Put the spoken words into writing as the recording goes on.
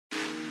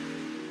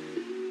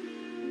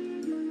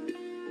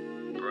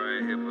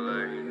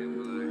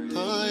Hyppolite.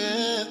 Oh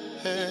yeah.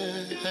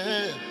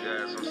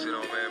 Guys don't sit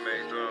on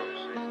man-made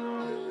thrones.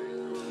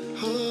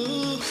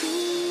 Ooh.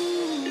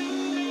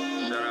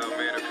 Shout out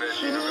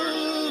Manifest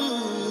University.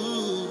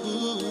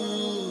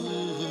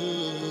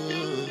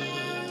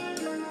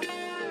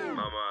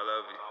 Mama, I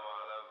love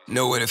you.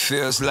 Know what it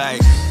feels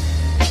like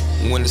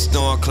when the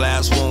storm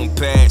clouds won't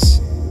pass.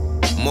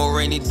 More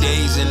rainy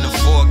days in the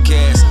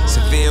forecast.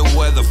 Severe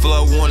weather,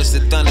 flood warnings,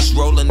 the thunder's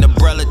rolling.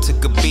 Umbrella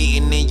took a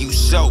beating and you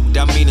soaked.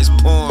 I mean it's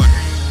pouring,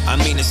 I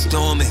mean it's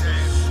storming.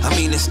 I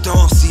mean the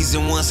storm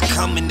season, one's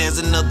coming, there's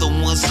another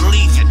one's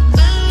leaving.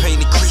 Pain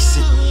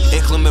increasing,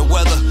 inclement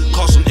weather,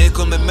 call some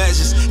inclement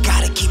measures.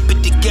 Gotta keep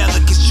it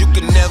together, cause you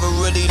can never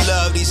really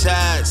love these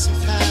highs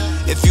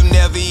if you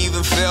never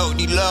even felt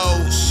these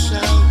lows.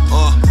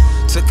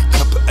 Took a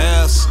couple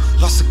L's,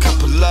 lost a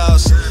couple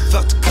loves,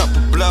 felt a couple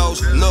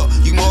blows. Look,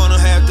 you gonna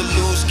have to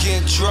lose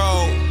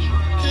control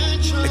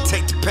and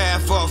take the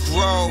path off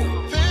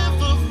road.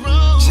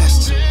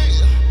 Just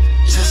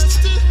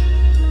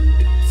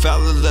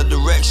follow the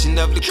direction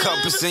of the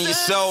compass in your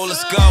soul.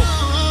 Let's go.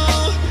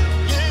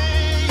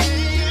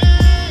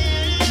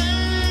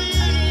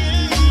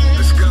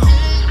 Let's go.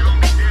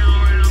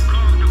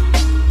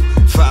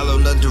 Follow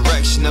the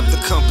direction of the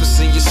compass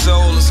in your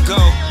soul. Let's go.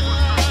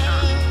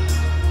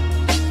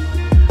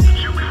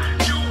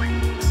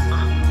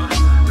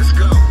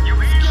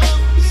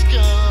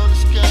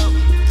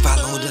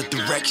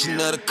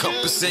 Of the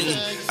compass in you.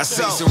 I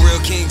see some real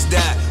kings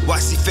die,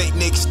 watch see fake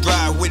niggas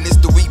thrive. Witness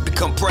the weak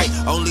become prey,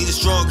 only the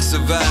strongest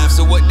survive.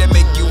 So what that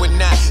make you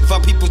and I? If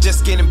our people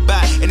just getting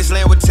by, and this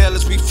land would tell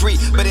us we free,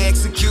 but they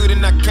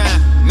executing our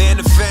kind.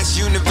 Manifest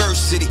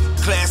University,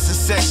 class in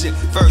session.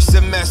 First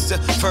semester,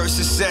 first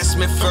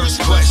assessment,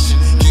 first question.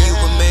 Can you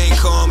remain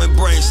calm and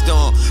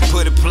brainstorm?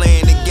 Put a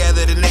plan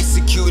together and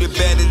execute it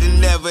better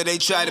than ever. They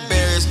try to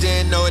bury us,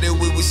 didn't know that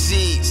we were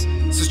seeds.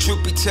 So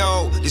truth be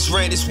told, this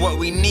rain is what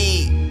we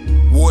need.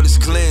 Waters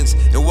cleanse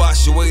and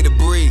wash away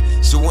debris.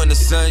 So when the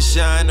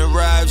sunshine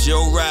arrives,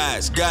 you'll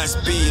rise.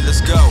 Godspeed,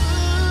 let's go.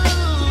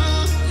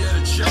 Yeah,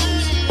 the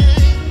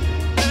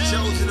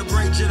chosen to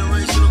break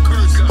generational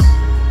curses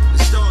and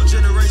start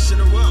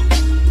generational wealth.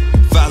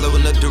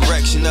 Following the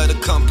direction of the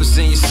compass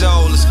in your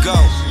soul, let's go.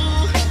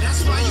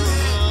 That's why you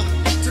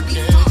had to be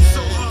fought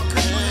so hard,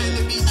 cause you had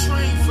to be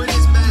trained for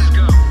this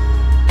battle.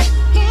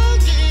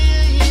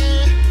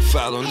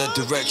 Following the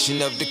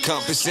direction of the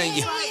compass in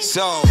your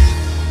soul.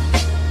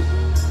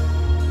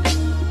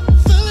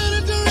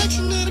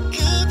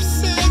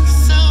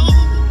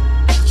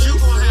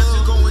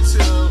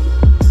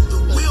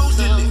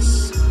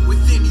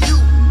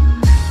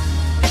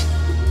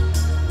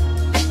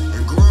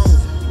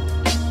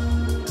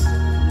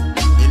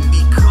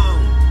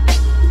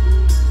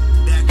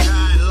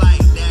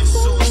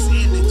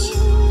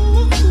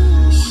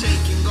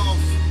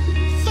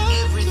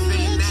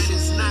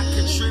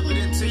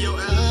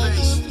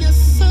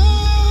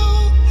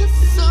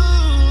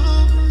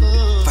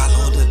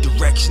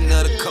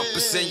 Of the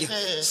compass in your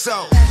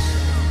soul.